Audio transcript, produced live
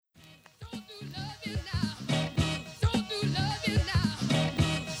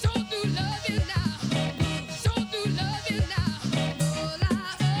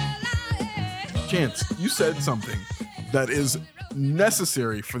Chance, you said something that is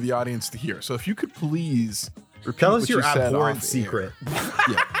necessary for the audience to hear. So if you could please repeat Tell us what your you said abhorrent off secret.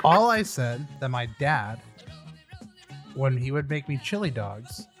 Yeah. All I said that my dad, when he would make me chili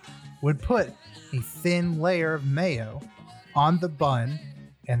dogs, would put a thin layer of mayo on the bun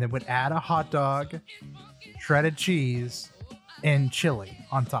and then would add a hot dog, shredded cheese, and chili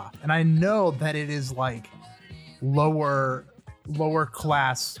on top. And I know that it is like lower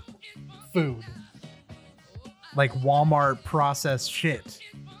class food, like Walmart processed shit.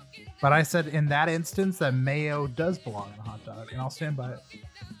 But I said in that instance that mayo does belong in a hot dog, and I'll stand by it.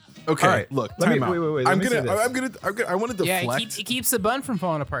 Okay, All right, look, let me- time out. wait, wait, I'm let me say gonna, I want to Yeah, deflect. it keeps the bun from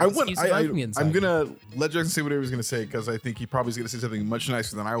falling apart. I'm Gonna. gonna let Jackson say whatever he's gonna say because I think he probably is gonna say something much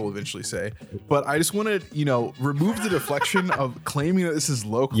nicer than I will eventually say. But I just want to, remove the deflection of claiming that this is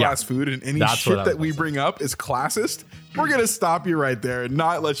low class food and any That's what shit I that was we bring up is classist. We're gonna stop you right there and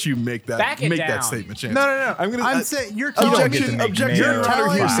not let you make that Back it that down. statement, Chance. No. I'm saying you're don't get objection, to make objection, mayo Your Honor,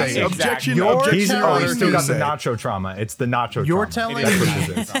 class. hearsay. Exactly. Objection, You're objection, He's Your Honor, still got the hearsay. nacho trauma. It's the nacho You're trauma. telling That's what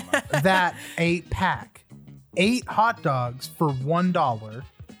me this is. that 8-pack, 8 hot dogs for $1,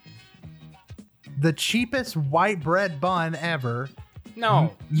 the cheapest white bread bun ever.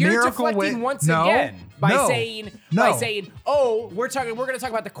 No, you're Miracle deflecting Whip- once No, again by no, saying, no. oh, we're going to talk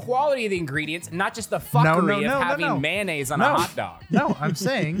about the quality of the ingredients, not just the fuckery of having mayonnaise on a hot dog. No, I'm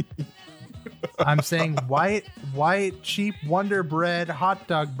saying white cheap Wonder Bread hot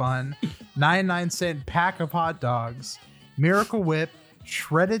dog bun, 99-cent pack of hot dogs, Miracle Whip,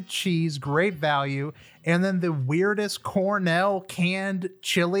 shredded cheese, great value, and then the weirdest Cornell canned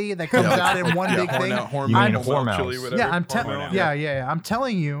chili that comes out in one big thing. You mean Hormel chili, whatever. Yeah, I'm Hormel. I'm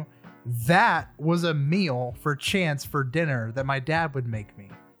telling you, that was a meal for Chance for dinner that my dad would make me.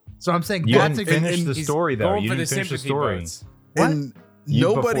 So I'm saying You that's didn't a finish the He's story though. going You for didn't the finish the sympathy story. votes. And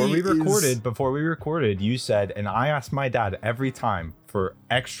nobody Before we recorded, you said, and I asked my dad every time for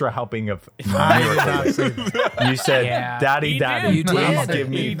extra helping of Miracle Whip. You said, Yeah. Daddy, He Daddy, did. please He give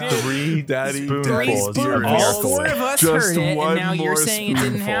me did. 3 Daddy, spoonfuls Daddy, of all Miracle Four Whip. of us Just heard it, one and now you're more saying it didn't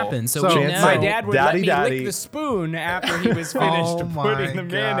spoonful. happen. So, So we Chance, know. my Dad would Daddy, let me Daddy. lick the spoon after he was finished Oh my putting the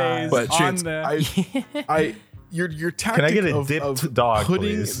God. mayonnaise But on Chance, the. your tactic I get a of dipped dog, putting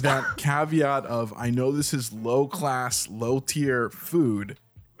please? that caveat of I know this is low class, low tier food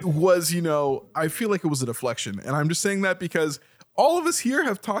was, I feel like it was a deflection. And I'm just saying that because all of us here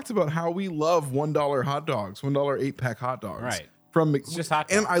have talked about how we love $1 hot dogs, $1 8-pack hot dogs. Right. From just hot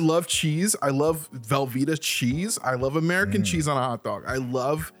and dogs. I love cheese. I love Velveeta cheese. I love American cheese on a hot dog. I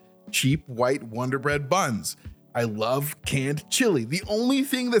love cheap white Wonder Bread buns. I love canned chili. The only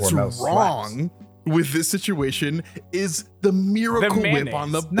thing that's Hormel wrong with this situation is the Miracle Whip mayonnaise.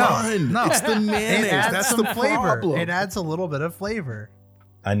 on the No, bun. no. It's the It mayonnaise. adds That's some the flavor. problem. It adds a little bit of flavor.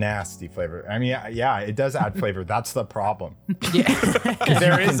 A nasty flavor. I mean, yeah, it does add flavor. That's the problem. There You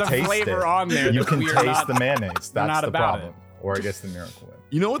is can a taste flavor it. on there. You that can we are taste not- the mayonnaise. That's not the about problem. Or I guess the Miracle Whip.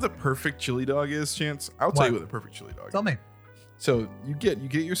 You know what the perfect chili dog is, Chance? I'll tell What? you what the perfect chili dog is. Tell me. So you get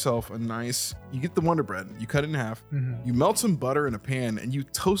yourself you get the Wonder Bread, you cut it in half, you melt some butter in a pan, and you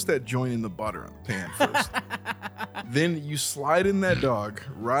toast that joint in the butter on the pan first. Then you slide in that dog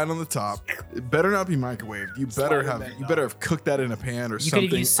right on the top. It better not be microwaved. You better have cooked that in a pan or You something.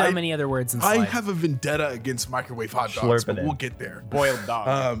 could have used so many other words in I slide. have a vendetta against microwave hot dogs, Slurp but it in. we'll get there. boiled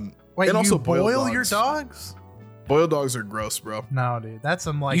dog. Wait, and also you boil boiled your dogs. dogs? Boiled dogs are gross, bro. No, dude. That's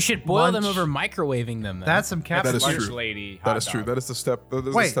some like you should boil them lunch- over microwaving them. Then. That's some That captain. is lunch true. lady. That hot is true. dog. That is the step. That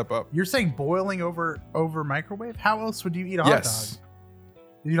is a Wait, step up. you're saying boiling over microwave? How else would you eat a hot Yes. dog?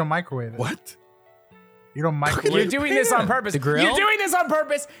 You don't microwave it. What? You don't microwave You're it. doing this on purpose. The grill? You're doing this on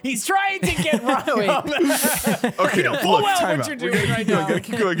purpose. He's trying to get Ryan. Okay, know look, full well time what out. you're We doing gotta right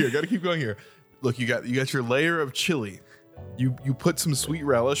keep going. now. Gotta keep going here. Look, you got your layer of chili. You put some sweet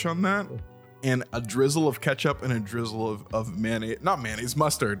relish on that, and a drizzle of ketchup and a drizzle of mayonnaise, not mayonnaise,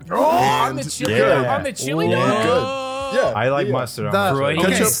 mustard. on And the chili. you're good. On the chili Yeah. dog. Good. Yeah, I like yeah. mustard on The- my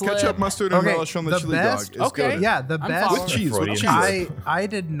chili. Okay. Ketchup, mustard, and Okay, relish on the the chili best- dog. Is okay. good. Yeah, the I'm best. With cheese. With Freudian cheese. slip. I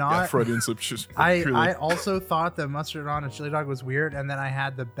did Yeah, not. Freudian slip. Just I purely- also thought that mustard on a chili dog was weird, and then I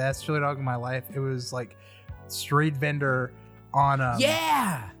had the best chili dog of my life. It was like street vendor on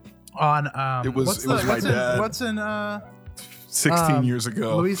Yeah. It was my dad. What's in 16 years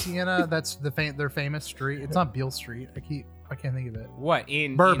ago. Louisiana? That's their famous street. It's not Beale Street. I can't think of it. What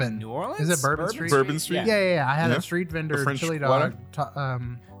in Bourbon. in New Orleans? Is it Bourbon Street? Bourbon Street? Yeah. I had Yeah. a street vendor The French chili Quarter? dog.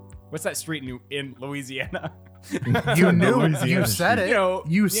 What's that street in Louisiana? You knew. Louisiana You said it. You know,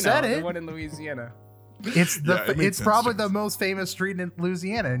 You said The it. one in Louisiana. It's probably the most famous street in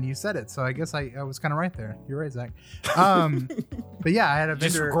Louisiana, and you said it, so I guess I was kind of right there. You're right, Zach. But yeah, I had a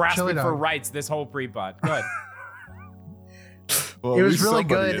vendor just grasping chili dog. for rights this whole pre-pod. Go ahead. Well, it was really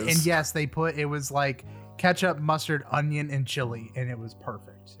good, and yes, it was like ketchup, mustard, onion, and chili, and it was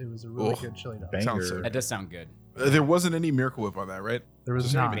perfect. It was a really good chili dog. That does sound good. There wasn't any Miracle Whip on that, right? There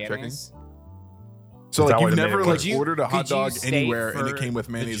was not. So like you've never ordered a hot dog anywhere and it came with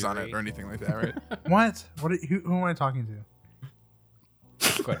mayonnaise on it or anything like that, right? What? Who am I talking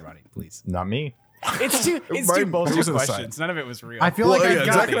to? Go ahead, Ronnie, please. Not me. It's two bullshit questions. None of it was real. I feel like I've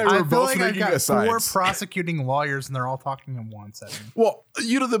got 4 prosecuting lawyers and they're all talking in one setting. Well,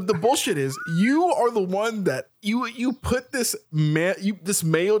 the bullshit is you are the one that you put this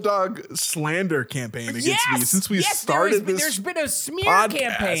Mayo Dog slander campaign against me since we started this. There's been a smear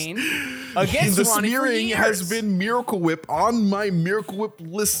campaign against the Ronnie smearing for years. has been Miracle Whip on my Miracle Whip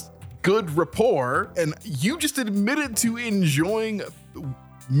list. Good rapport, and you just admitted to enjoying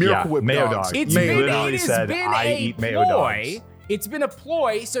Miracle Whip Mayo dogs. Dog. It's been a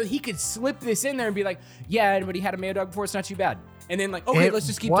ploy so he could slip this in there and be like, yeah, anybody had a Mayo Dog before? It's not too bad. And then like, okay, let's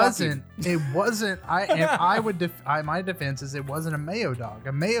just keep talking. It wasn't. My defense is it wasn't a Mayo Dog.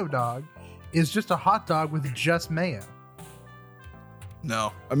 A Mayo Dog is just a hot dog with just mayo.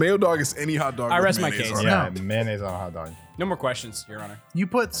 No, a Mayo Dog is any hot dog. I rest my case. Mayonnaise on a hot dog. No more questions, Your Honor. You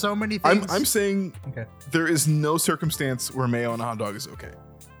put so many things. I'm saying there is no circumstance where mayo on a hot dog is okay.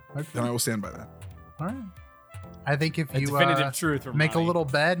 And I will stand by that. All right. I think if you definitive truth from make Ronnie. a little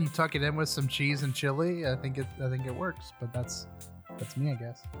bed and you tuck it in with some cheese and chili, I think it works. But that's me, I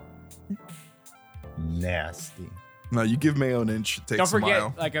guess. Nasty. No, you give mayo an inch, it takes Don't a mile.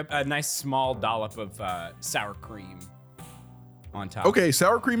 forget like a nice small dollop of sour cream on top. Okay,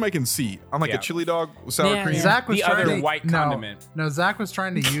 sour cream I can see. On like a chili dog with sour cream. Zach was the trying other to, white condiment. No, Zach was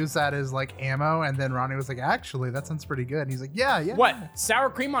trying to use that as like ammo, and then Ronnie was like, actually, that sounds pretty good. And he's like, yeah. What? Sour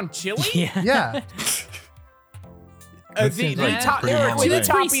cream on chili? Yeah. There are two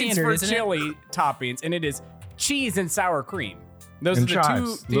toppings standard, for isn't it? chili toppings, and it is cheese and sour cream. Those And are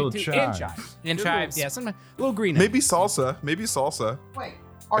chives. the Little two chives. and chives. Yeah, sometimes little green. Maybe salsa. Wait,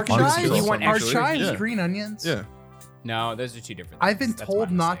 are Honestly, chives, you want are actually- chives yeah. green onions? Yeah. No, those are two different. I've been things. That's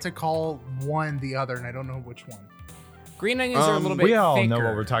told my not to mistake. call one the other, and I don't know which one. Green onions are a little bit. We all thicker, know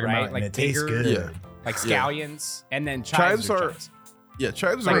what we're talking right? about, Like and it tastes bigger, good. Yeah. like scallions, and then chives are chives.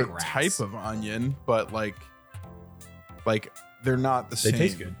 Chives Like are a grass. type of onion, but like they're not the They same.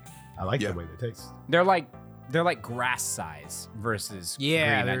 taste good. I like the way they taste. They're like grass size versus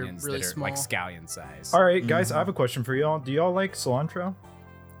Yeah, green they're onions really that are small. like scallion size. All right, guys, I have a question for y'all. Do y'all like cilantro?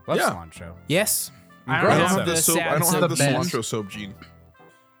 Love Yeah. cilantro. Yes. I don't have the cilantro soap gene.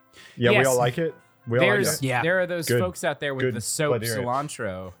 Yeah, we Yes. all like it. We all like it. Yeah. There are those Good. folks out there with Good. the soap Glad to hear it.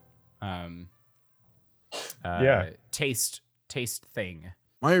 cilantro Yeah. taste thing.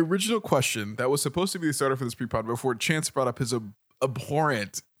 My original question that was supposed to be the starter for this pre-pod before Chance brought up his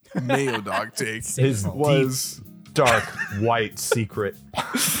abhorrent Mayo Dog take His was dark white secret.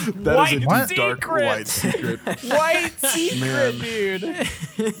 that is a White deep, dark secret. white secret. White secret, Man.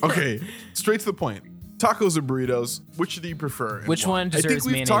 dude. Okay, straight to the point. Tacos or burritos? Which do you prefer? and Which why? one deserves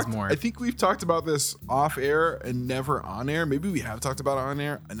mayonnaise talked, more? I think we've talked about this off air and never on air. Maybe we have talked about it on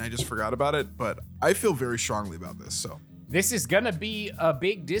air and I just forgot about it. But I feel very strongly about this. So This is gonna be a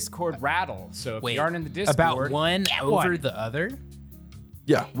big Discord rattle. So if Wait, you aren't in the Discord, about one get over one. the other?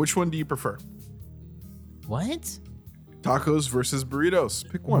 yeah, which one do you prefer? What? Tacos versus burritos.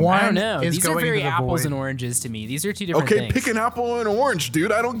 Pick one. One I don't know. is These are going very into the apples void. and oranges to me. These are two different Okay, things. pick an apple and an orange,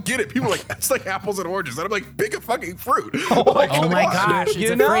 dude. I don't get it. People are like, it's like apples and oranges. And I'm like, pick a fucking fruit. Oh my come on. gosh, it's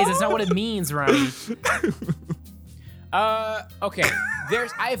You a know? phrase. That's not what it means, Ronnie. Okay.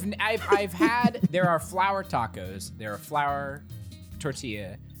 There are flour tacos. There are flour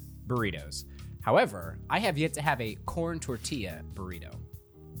tortilla burritos. However, I have yet to have a corn tortilla burrito.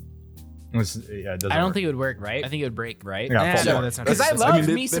 It doesn't I don't work. think it would work. Right? I think it would break. Right? Yeah, fall no, apart. that's not Because I true. love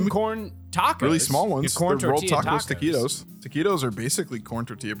they- me they some make corn tacos. Really small ones. Corn They're rolled tortilla tacos, taquitos. Taquitos are basically corn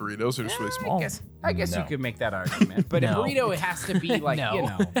tortilla burritos. They're just really small. I guess you No. could make that argument. But No. a burrito, it has to be like, No. you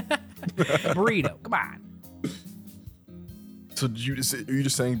know, a burrito. Come on. So are you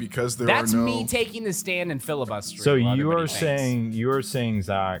just saying because there That's are no... me taking the stand and filibustering. So while you everybody are thinks. saying,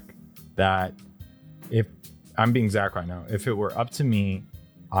 Zach, that if I'm being Zach right now, if it were up to me,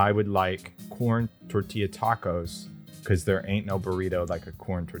 I would like corn tortilla tacos because there ain't no burrito like a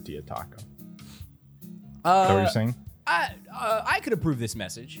corn tortilla taco. Is that what you're saying? I could approve this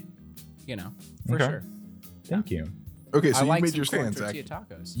message, you know, for Okay. sure. Thank you. Okay, so I you like made some your corn stand, Zach. tortilla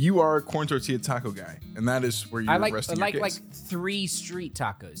tacos. You are a corn tortilla taco guy, and that is where you're I like resting like your like case. 3 street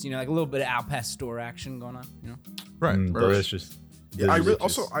tacos. You know, like a little bit of al pastor action going on. You know. Right, right. Delicious. Yeah,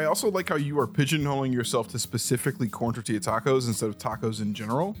 Delicious. I also like how you are pigeonholing yourself to specifically corn tortilla tacos instead of tacos in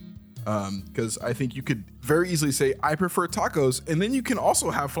general. Because I think you could very easily say I prefer tacos, and then you can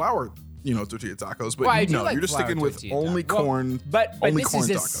also have flour, tortilla tacos. But Well, I do no, like you're just flour sticking with tortilla only tacos. Well, corn. But only this corn is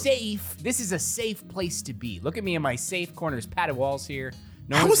a tacos. This is a safe place to be. Look at me in my safe corners, padded walls here.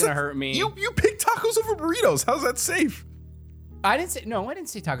 No How one's is gonna that- hurt me. You picked tacos over burritos. How's that safe? I didn't say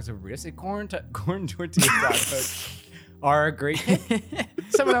tacos over burritos. I said corn tortilla tacos are a great pick.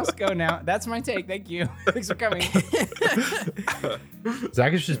 Someone else go now. That's my take. Thank you. Thanks for coming.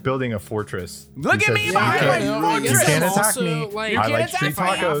 Zach is just building a fortress. Look He at says, me behind my "You fortress." can't attack Also, me. like- You I can't like attack street me.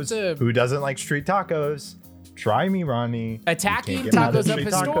 I have tacos. to- Who doesn't like street tacos? Try me, Ronnie. You Attacking can't get mad at tacos up street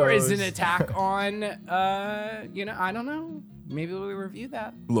his store is an tacos. attack on, I don't know. Maybe we'll review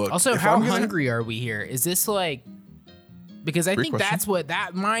that. Look. Also, if how I'm gonna- hungry are we here? Is this like? Because I Great think question. that's what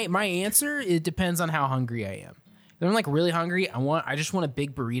my answer. It depends on how hungry I am. If I'm like really hungry, I just want a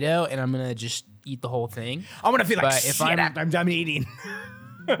big burrito, and I'm gonna just eat the whole thing. I want to feel like But shit if I'm- after I'm done eating.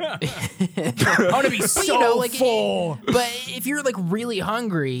 I want to be so full. But if you're like really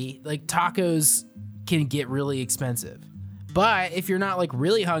hungry, like tacos can get really expensive. But if you're not like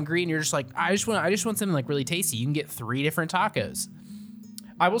really hungry and you're just like, I just want something like really tasty, you can get 3 different tacos.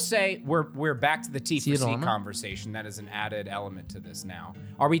 I will say we're back to the T See for it C on? conversation. That is an added element to this now.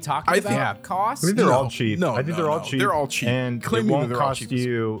 Are we talking I about think- costs? I think they're No, all cheap. no, I think no, they're all no. cheap. They're all cheap. And it Claiming that won't they're all cost cheap is-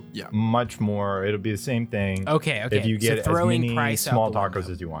 you yeah. much more. It'll be the same thing. Okay. If you So get as throwing many price out small the window. tacos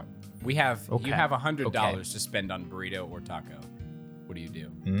as you want. We have Okay. you have $100 Okay. to spend on burrito or taco. What do you do?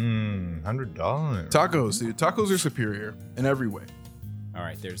 $100. Tacos, dude. Tacos are superior in every way. All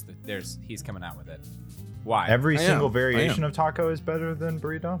right, he's coming out with it. Why? Every I single am. variation of taco is better than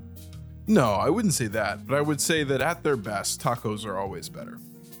burrito? No, I wouldn't say that, but I would say that at their best, tacos are always better.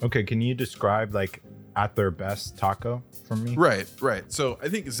 Okay, can you describe like at their best taco for me? Right. So I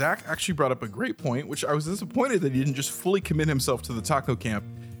think Zach actually brought up a great point, which I was disappointed that he didn't just fully commit himself to the taco camp,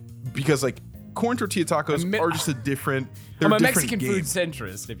 because like corn tortilla tacos Admit- are just a different. They're I'm a different Mexican game. food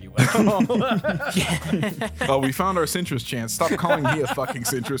centrist, if you will. Oh, we found our centrist chance. Stop calling me a fucking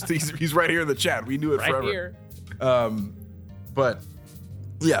centrist. He's right here in the chat. We knew it right forever. here. But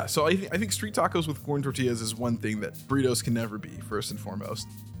yeah, so I think street tacos with corn tortillas is one thing that burritos can never be, first and foremost.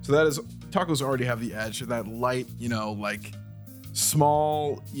 So that is, tacos already have the edge of that light, like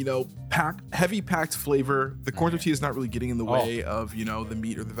small, heavy packed flavor. The corn tortilla is not really getting in the way of, the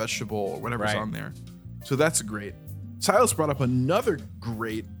meat or the vegetable or whatever's Right. on there. So that's great. Silas brought up another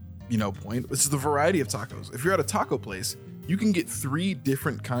great, point. This is the variety of tacos. If you're at a taco place, you can get 3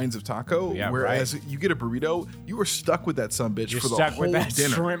 different kinds of taco, Yeah, whereas you get a burrito, you are stuck with that sumbitch You're for the stuck whole with that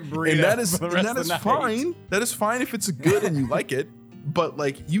dinner. shrimp burrito And that is, for the rest and that of is the night. fine. That is fine if it's good and you like it. But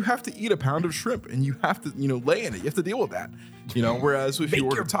like you have to eat a pound of shrimp and you have to, lay in it. You have to deal with that. Whereas if you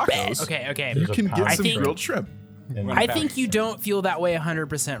order tacos, Okay. you There's a can pound get of some shrimp. grilled shrimp. And I think you don't feel that way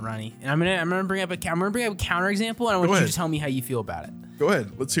 100%, Ronnie. And I'm gonna bring up a counter example, and I want Go you ahead. to tell me how you feel about it. Go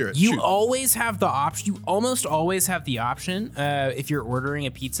ahead. Let's hear it. You Shoot. always have the option. You almost always have the option, if you're ordering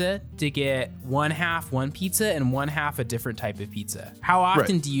a pizza, to get 1/2 one pizza and 1/2 a different type of pizza. How often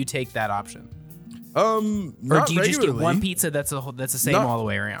Right. do you take that option, Not or do you just get regularly. one pizza that's the same Not- all the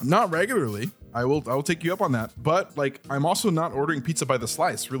way around? Not regularly. I will take you up on that. But like I'm also not ordering pizza by the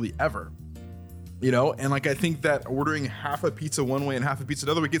slice really ever. And like I think that ordering half a pizza one way and half a pizza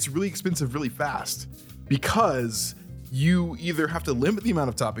another way gets really expensive really fast, because you either have to limit the amount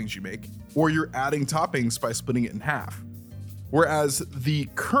of toppings you make or you're adding toppings by splitting it in half. Whereas the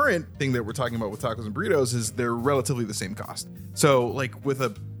current thing that we're talking about with tacos and burritos is they're relatively the same cost. So like with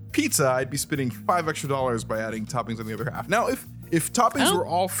a pizza, I'd be spending $5 extra by adding toppings on the other half. Now, if toppings were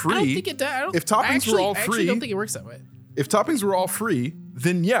all free, I don't think it does. if toppings were all I actually free, don't think it works that way. if toppings were all free,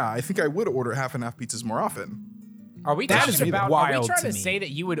 then yeah, I think I would order half and half pizzas more often. Are we That talking is about? Are we wild trying to to me. say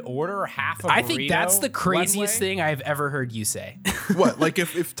that you would order half a burrito? I think that's the craziest one way? thing I've ever heard you say. What? Like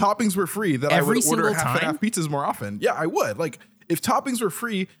if toppings were free, then I Every would order single half and time? half pizzas more often. Yeah, I would. Like if toppings were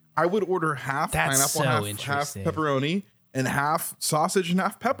free, I would order half That's pineapple, so half interesting. pepperoni, and half sausage and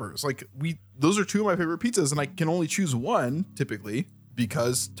half peppers. Like those are 2 of my favorite pizzas, and I can only choose one typically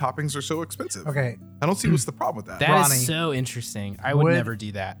because toppings are so expensive. Okay, I don't see what's the problem with that. That is Ronnie, so interesting. I would would- never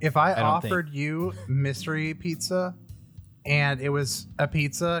do that. if I don't think. offered you mystery pizza and it was a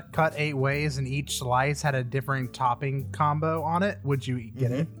pizza cut 8 ways and each slice had a different topping combo on it, would you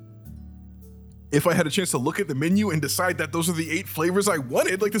get it? if I had a chance to look at the menu and decide that those are the 8 flavors I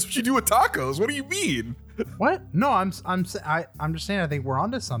wanted. Like, that's what you do with tacos. What do you mean? What? No, I'm just saying. I think we're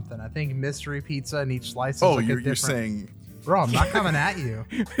onto something. I think mystery pizza and each slice is Oh, like you're saying. Bro, I'm not coming at you.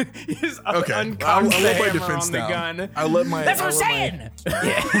 He's Okay, I'll let my defense down. I'll let my. That's what I'm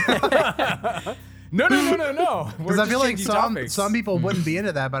saying. No. Because I feel like some people wouldn't be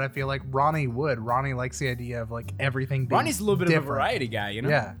into that, but I feel like Ronnie would. Ronnie likes the idea of like everything being Ronnie's a little bit different. of a variety guy, you know?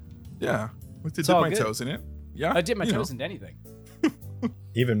 Yeah. Yeah. With to It's dip all my good. toes in it. Yeah. I dip my you know. toes into anything.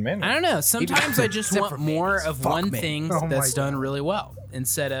 Even men. I don't know. Sometimes I just Except for want more mayonnaise. of Fuck one me. thing Oh my that's done God. really well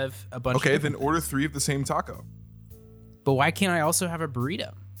instead of a bunch Okay, of then different order 3 of the same taco. But why can't I also have a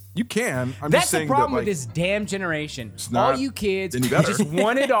burrito? You can. I'm That's just the saying problem that, like, with this damn generation. not All you kids, any you better. just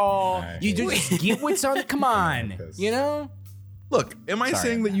want it all. I You hate just get what's on. Come on, you know. Look, am I Sorry.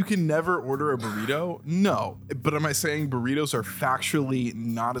 saying that you can never order a burrito? No. But am I saying burritos are factually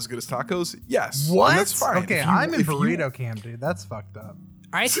not as good as tacos? Yes. And What? that's fine. Okay, If you- I'm in if you- burrito camp, dude. That's fucked up.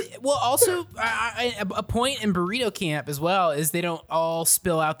 Well, also a point in burrito camp as well is they don't all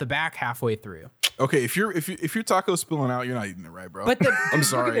spill out the back halfway through. Okay, if your taco's spilling out, you're not eating it right, bro. But I'm look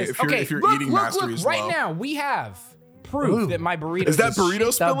sorry. at this. If you're Okay, if your look, eating look, mastery is right low. now we have proof Ooh. that my burrito Is that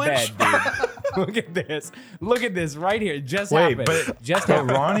burrito shit the spillage? bed, dude. Look at this. Look at this right here. It just Wait, happened. Just but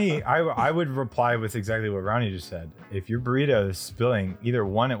happened. Ronnie, I would reply with exactly what Ronnie just said. If your burrito is spilling, either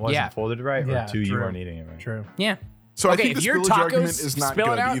one, it wasn't Yeah. folded right, Yeah, or 2, you true. weren't eating it right. True. Yeah. So I Okay, think if the your spillage argument tacos is not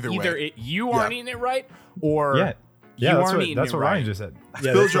spilling good out, either either way. you aren't eating it right, or Yeah. you Yeah, aren't eating that's it what right. Ronnie just said.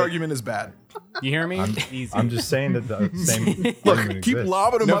 Yeah, Spillage that's what- argument is bad. You hear me? Easy. I'm just saying that the same argument Look, keep exists.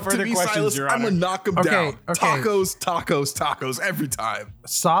 lobbing them No up to further me, questions, Silas. Your I'm Honor. gonna knock them Okay, down. okay. Tacos every time.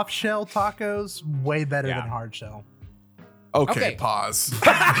 Soft shell tacos way better Yeah. than hard shell. Okay, Okay. pause.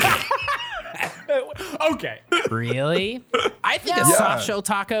 Okay. Really? I think a Yeah. soft shell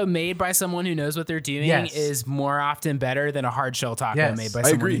taco made by someone who knows what they're doing Yes. is more often better than a hard shell taco Yes. made by I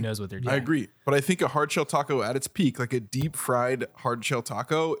someone agree. who knows what they're doing. I agree. But I think a hard shell taco at its peak, like a deep fried hard shell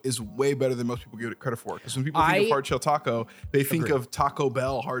taco, is way better than most people give it credit for. Because when people think I of hard shell taco, they think of Taco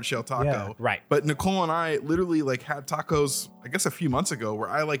Bell hard shell taco. Yeah. Right. But Nicole and I literally like had tacos, I guess a few months ago, where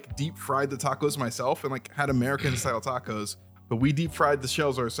I like deep fried the tacos myself and like had American style tacos. But we deep fried the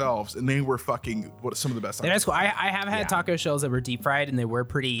shells ourselves, and they were fucking some of the best. And that's tacos. cool. I have had taco shells that were deep fried and they were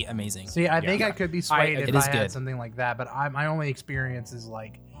pretty amazing. See, I think I could be swayed it if is I had good. something like that, but my only experience is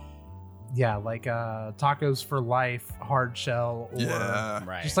like, tacos for life, hard shell, or Yeah.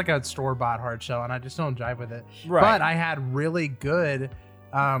 Right. just like a store bought hard shell, and I just don't jive with it. Right. But I had really good,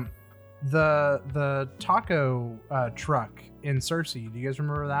 the taco truck in Searcy. Do you guys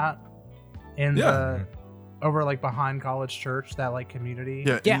remember that? In the over like behind College Church, that like community.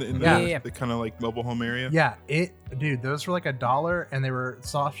 Yeah, Yeah. in Yeah. the kind of like mobile home area. Yeah, dude, those were like $1 and they were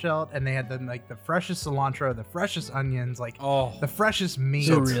soft shelled and they had the freshest cilantro, the freshest onions, like Oh. the freshest meat.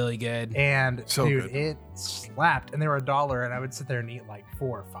 So really good. And So dude, good. it slapped and they were $1 and I would sit there and eat like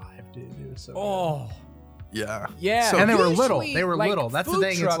 4 or 5, dude. It was so good. Oh. Yeah. Yeah. So And they were Usually, little. They were like, little. That's the food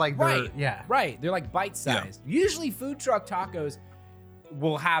thing. truck- It's like they're right. yeah. Right. They're like bite sized. Usually food truck tacos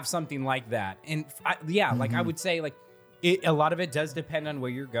will have something like that. And like I would say like a lot of it does depend on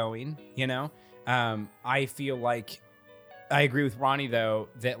where you're going, you know? I feel like I agree with Ronnie though,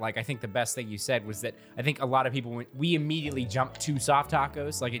 that like, I think the best thing you said was that I think a lot of people, we immediately jump to soft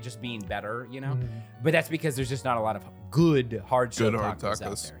tacos, like it just being better, you know? But that's because there's just not a lot of good hard shell Good hard tacos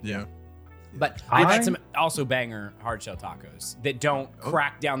out tacos. there. Yeah. But I've had some also banger hard shell tacos that don't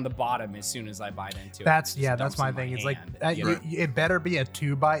crack down the bottom as soon as I bite into it. That's It just that's dumps my in thing. It's like hand, you know? it better be a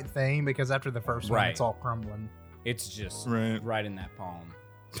 2-bite thing because after the first one, Right. it's all crumbling. It's just Right. right in that palm.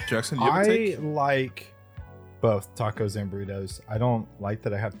 Jackson, do you have a I take? like both tacos and burritos. I don't like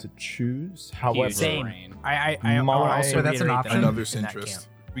that I have to choose. However, Same. brain. I would My- also So that's an reiterate option? that Another in that centrist. camp.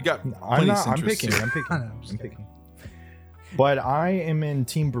 We got I'm plenty not. I'm centrists picking. here. I'm picking. I know, I'm just I'm kidding. picking. But I am in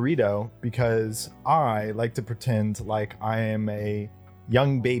Team Burrito because I like to pretend like I am a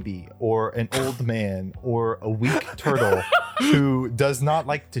young baby or an old man or a weak turtle who does not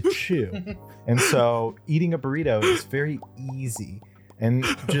like to chew. And so eating a burrito is very easy. And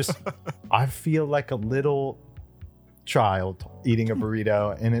just, I feel like a little child eating a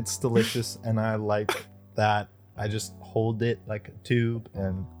burrito and it's delicious. And I like that. I just hold it like a tube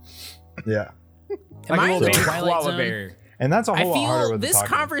and yeah. Am I a in little the baby Twilight koala Zone? bear. And that's a I whole lot harder feel with the this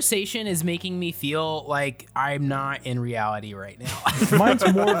taco. conversation is making me feel like I'm not in reality right now. Mine's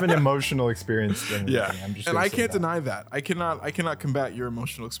more of an emotional experience than Yeah, anything. I'm just and gonna I say can't that. deny that. I cannot combat your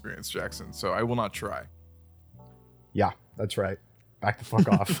emotional experience, Jackson. So I will not try. Yeah, that's right. Back the fuck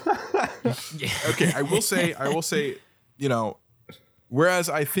off. Okay, I will say, you know, Whereas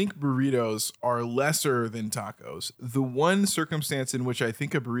I think burritos are lesser than tacos. The one circumstance in which I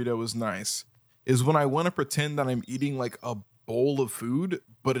think a burrito is nice is when I want to pretend that I'm eating like a bowl of food,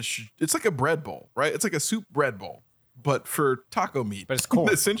 but it's like a bread bowl, right? It's like a soup bread bowl, but for taco meat. But it's cold.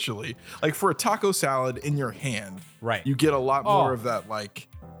 Essentially. Like for a taco salad in your hand, Right. you get a lot more of that, like,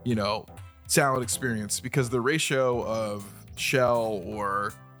 you know, salad experience because the ratio of shell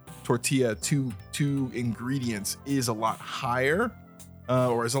or tortilla to ingredients is a lot higher.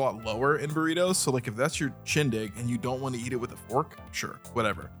 Or is a lot lower in burritos. So like if that's your shindig and you don't want to eat it with a fork, sure,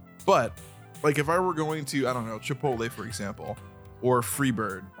 whatever. But like if I were going to, I don't know, Chipotle, for example, or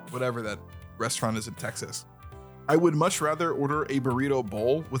Freebird, whatever that restaurant is in Texas, I would much rather order a burrito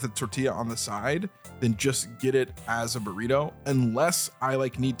bowl with a tortilla on the side than just get it as a burrito, unless I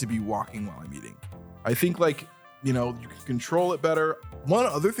like need to be walking while I'm eating. I think like, you know, you can control it better. One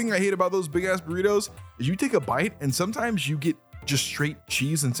other thing I hate about those big ass burritos is you take a bite and sometimes you get just straight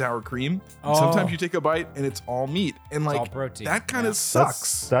cheese and sour cream. And sometimes you take a bite and it's all meat, and like all protein. that kind of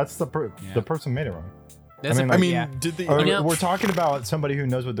sucks. That's the person made it wrong. That's I mean, a, like- I mean, yeah. did the Or You know- we're talking about somebody who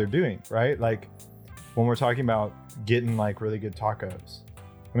knows what they're doing, right? Like when we're talking about getting like really good tacos.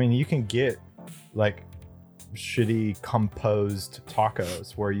 I mean, you can get like shitty composed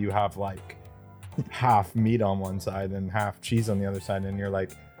tacos where you have like half meat on one side and half cheese on the other side, and you're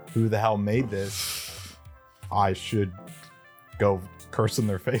like, who the hell made this? I should go curse in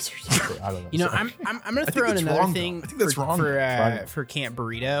their face or something. I don't know. You know, So- I'm gonna think throw in it's another wrong, though. thing I think that's wrong. for Camp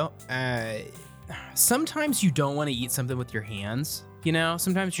Burrito. Sometimes you don't want to eat something with your hands. You know,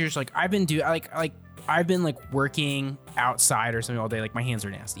 sometimes you're just like, I've been like working outside or something all day. Like my hands are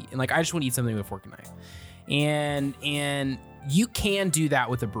nasty, and like I just want to eat something with a fork and knife. And you can do that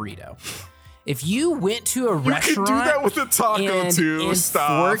with a burrito. If you went to a you restaurant, can do that with a taco and, too. and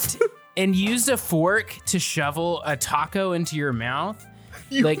Stop. forked and used a fork to shovel a taco into your mouth,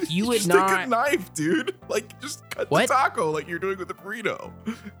 you would just not. take a knife, dude. Like just cut What? the taco like you're doing with a burrito.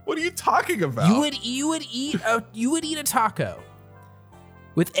 What are you talking about? You would eat a taco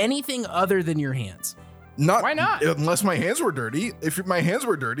with anything other than your hands. Not Why not? Unless my hands were dirty. If my hands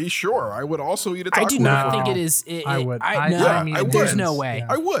were dirty, sure, I would also eat a taco. I do with not a think fork. it is. I would. I No, mean, there's would. no way. Yeah.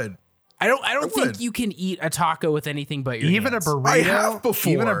 I would. I don't think would. you can eat a taco with anything but your Even hands. a burrito. I have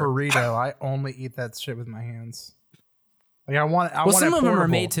before. Even a burrito, I only eat that shit with my hands. Like I want. Well, some it of them are portable.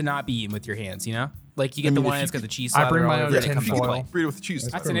 made to not be eaten with your hands. You know, like you get I the mean, one if that's you got the cheese. I bring slather my all own over it. tin It comes foil. with- Burrito with cheese.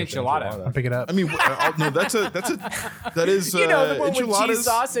 That's pretty an much enchilada. I'll pick it up. I mean, no, that's a that is You know, the one with enchiladas. cheese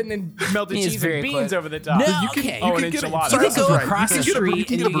sauce and then melted It's cheese very and beans close. over the top. No, You can, okay. you Oh, can an get enchilada. You Cyrus can is go right. across You the can get a- street you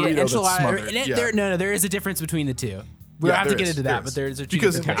can and get a you get burrito that's enchilada. smothered. And Yeah. there is a difference between the two. We Yeah, don't have to there get is, into there that, is. but there's a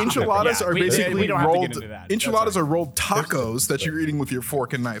Because difference. enchiladas Yeah, are we basically don't have to get rolled. into that. That's Enchiladas all are rolled tacos that you're eating with your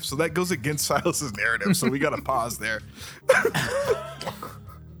fork and knife. So that goes against Silas's narrative. So we got to pause there.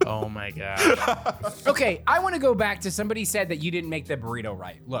 Oh my god. Okay, I want to go back to somebody said that you didn't make the burrito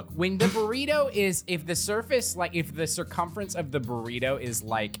right. Look, when the burrito is, if the circumference of the burrito is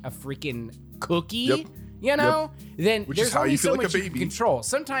like a freaking cookie, Yep. you know, then Which is there's how only you feel so like a much you can baby. control.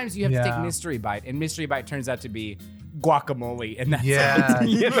 Sometimes you have to Yeah. take mystery bite, and mystery bite turns out to be guacamole, and that's Yeah.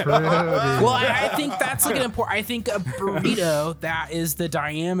 you know? true, dude. Well, I think that's like an important. I think a burrito that is the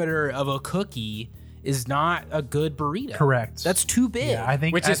diameter of a cookie is not a good burrito. Correct. That's too big. Yeah, I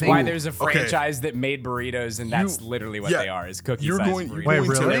think. Which I is think, why there's a Okay. franchise that made burritos, and that's literally what they are: is cookie You're sized going, burritos. you're Wait, going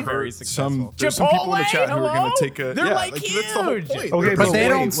to really? never Very some. successful. There's some people in the chat who are going Chipotle? to take a. They're yeah, like that's the whole huge. point. Okay, But but they wait,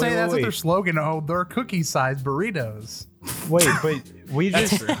 don't wait, say wait, that's what wait. their slogan. Oh, they're cookie-sized burritos. Wait, but we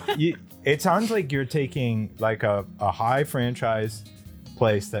just it sounds like you're taking like a high franchise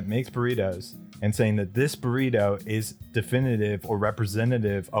place that makes burritos and saying that this burrito is definitive or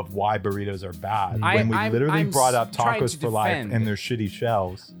representative of why burritos are bad. When we literally I'm brought up trying tacos to for life defend. and their shitty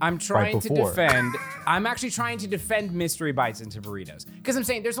shells. I'm trying right to before. defend. I'm actually trying to defend mystery bites into burritos because I'm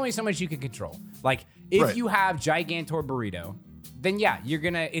saying there's only so much you can control. Like if Right. you have Gigantor burrito, then yeah, you're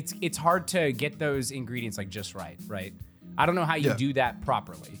gonna. It's hard to get those ingredients like just right. I don't know how you Yeah. do that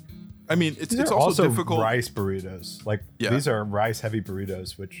properly. I mean, it's These are also difficult. rice burritos. Like Yeah. these are rice heavy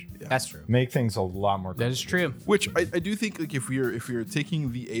burritos, which That's true. make things a lot more. That is true. Which I do think, like, if you're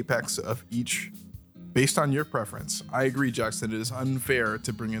taking the apex of each based on your preference, I agree, Jackson. It is unfair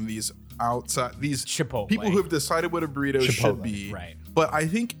to bring in these Chipotle. people who have decided what a burrito should Chipotle, be. right. But I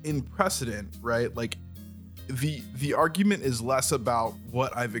think in precedent, right, like the argument is less about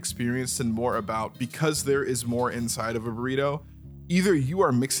what I've experienced and more about because there is more inside of a burrito. Either you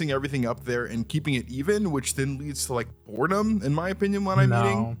are mixing everything up there and keeping it even, which then leads to like boredom, in my opinion, when I'm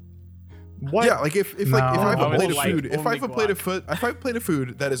eating. What? Yeah, like if I have I a would plate of like food, if I only have a plate of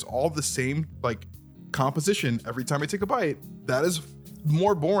food that is all the same like composition every time I take a bite, that is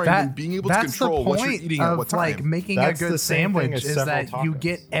more boring than being able to control what you're eating at what time. Like making a good sandwich is that you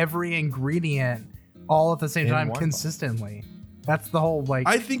get every ingredient all at the same time consistently. That's the whole like.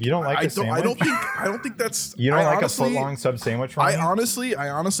 I think you don't like a sandwich. I don't think that's. You don't like a foot-long sub sandwich. I honestly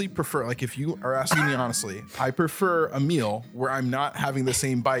prefer, like, if you are asking me honestly, I prefer a meal where I'm not having the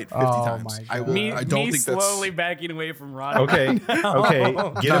same bite 50 times. I don't think that's slowly backing away from Ron. Okay. Get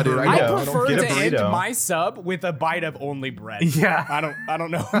a burrito. I prefer to end my sub with a bite of only bread. Yeah. I don't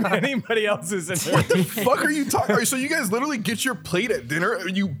know if anybody else is in there. What the fuck are you talking? So you guys literally get your plate at dinner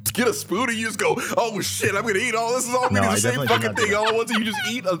and you get a spoon and you just go, oh shit, I'm gonna eat all this. Is all gonna be the same fucking thing all at once, and you just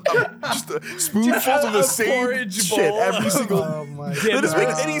eat just a spoonfuls of the same shit every single. That doesn't make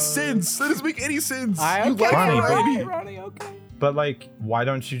any sense. You like variety. Ronnie, okay. But like, why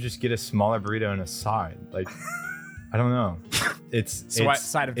don't you just get a smaller burrito and a side? Like, I don't know. It's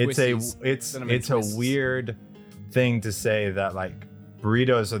a weird thing to say that like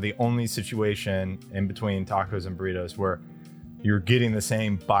burritos are the only situation in between tacos and burritos where you're getting the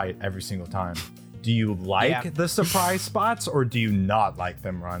same bite every single time. Do you like the surprise spots or do you not like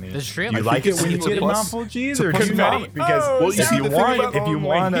them, Ronnie? That's true. Do you like it when you get a mouthful of cheese or do you not? Because if you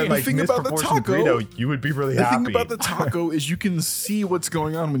want a like misproportioned burrito, you would be really happy. The thing about the taco is you can see what's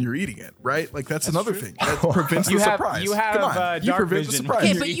going on when you're eating it, right? Like that's another thing that prevents the surprise. You have dark vision.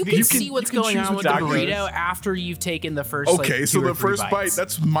 Okay, but you can see what's going on with the burrito after you've taken the first. Okay, so the first bite,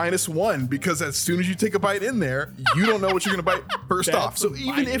 that's -1 because as soon as you take a bite in there, you don't know what you're gonna bite first off. So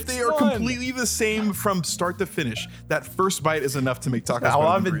even if they are completely the same from start to finish, that first bite is enough to make tacos. How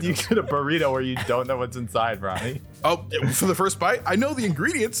often do you get a burrito where you don't know what's inside, Ronnie? Oh, for the first bite, I know the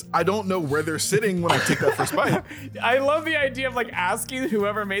ingredients. I don't know where they're sitting when I take that first bite. I love the idea of like asking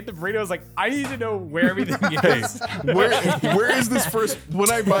whoever made the burritos, like, I need to know where everything is. Where is this first?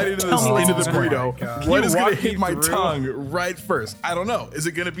 When I bite into the burrito, what is going to hit my tongue right first? I don't know. Is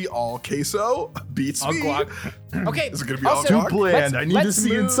it going to be all queso? Beats me. Okay. Is it going to be all guac? Too bland. I need to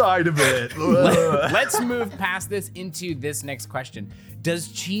see inside of it. Let's move past this into this next question. Does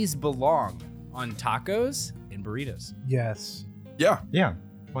cheese belong on tacos and burritos? Yes. Yeah.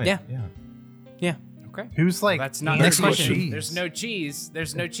 Wait, yeah. Okay. Who's like, that's not next question. cheese?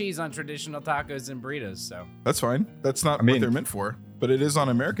 There's no cheese on traditional tacos and burritos, so that's fine. That's not what they're meant for, but it is on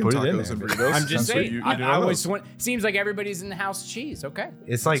American tacos and burritos. I'm just saying. Seems like everybody's in the house cheese. Okay.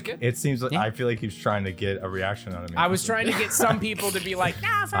 It's like it seems like I feel like he's trying to get a reaction out of me. I was trying to get some people to be like,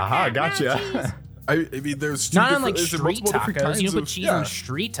 nah, fuck that, gotcha. I mean, there's not on like street tacos. You don't put cheese on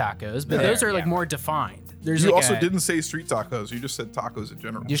street tacos, but those are like more defined. There's you like also didn't say street tacos. You just said tacos in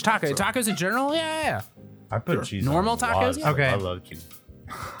general. Just tacos in general. Yeah. I put cheese. Normal on tacos. Yeah. Okay. I love cheese.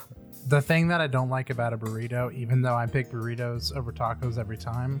 The thing that I don't like about a burrito, even though I pick burritos over tacos every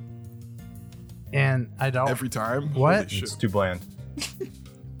time, and I don't every time. What? It's too bland.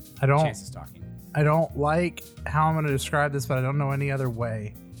 I don't. Chance is talking. I don't like how I'm going to describe this, but I don't know any other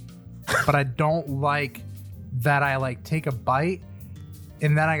way. But I don't like that I like take a bite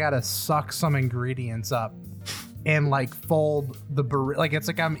and then I gotta suck some ingredients up and like fold the burrito. Like it's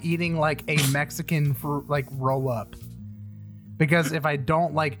like I'm eating like a Mexican like roll up. Because if I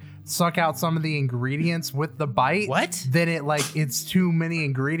don't like suck out some of the ingredients with the bite, then it's too many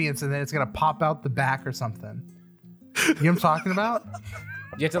ingredients and then it's gonna pop out the back or something. You know what I'm talking about?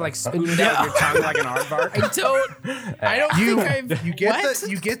 You have to like spoon it out with your tongue like an aardvark.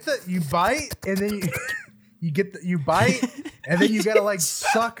 You bite and then you bite and then you gotta like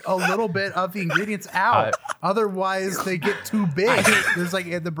suck a little bit of the ingredients out. Otherwise they get too big. There's like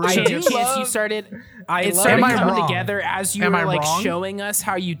the burrito. You started coming together as you were like showing us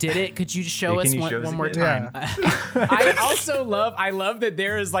how you did it. Could you show us one more time? I also love that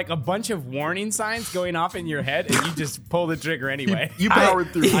there is like a bunch of warning signs going off in your head and you just pull the trigger anyway. You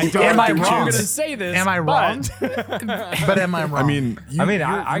powered through. Am I wrong? I'm gonna say this. Am I wrong? But am I wrong? I mean,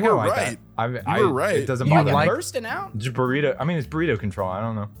 I go like that. You were right. It doesn't you bother like me. bursting out. Just burrito. I mean, it's burrito control. I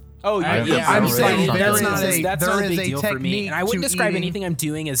don't know. Oh, yeah. I'm saying that's there not a is big a deal for me. technique And I wouldn't to describe eating. anything I'm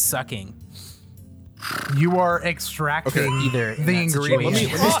doing as sucking. You are extracting either the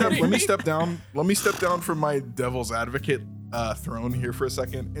ingredients. Let me step down. Let me step down from my devil's advocate throne here for a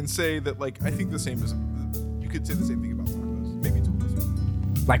second and say that like I think the same as you could say the same thing about tacos. Maybe to a lesser.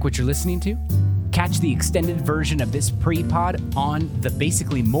 Like what you're listening to? Catch the extended version of this pre-pod on the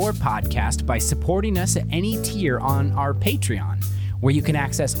Basically More podcast by supporting us at any tier on our Patreon, where you can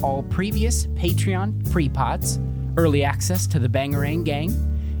access all previous Patreon pre-pods, early access to the Bangarang Gang,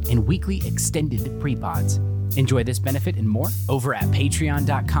 and weekly extended pre-pods. Enjoy this benefit and more over at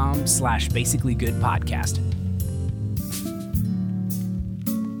patreon.com/basicallygoodpodcast.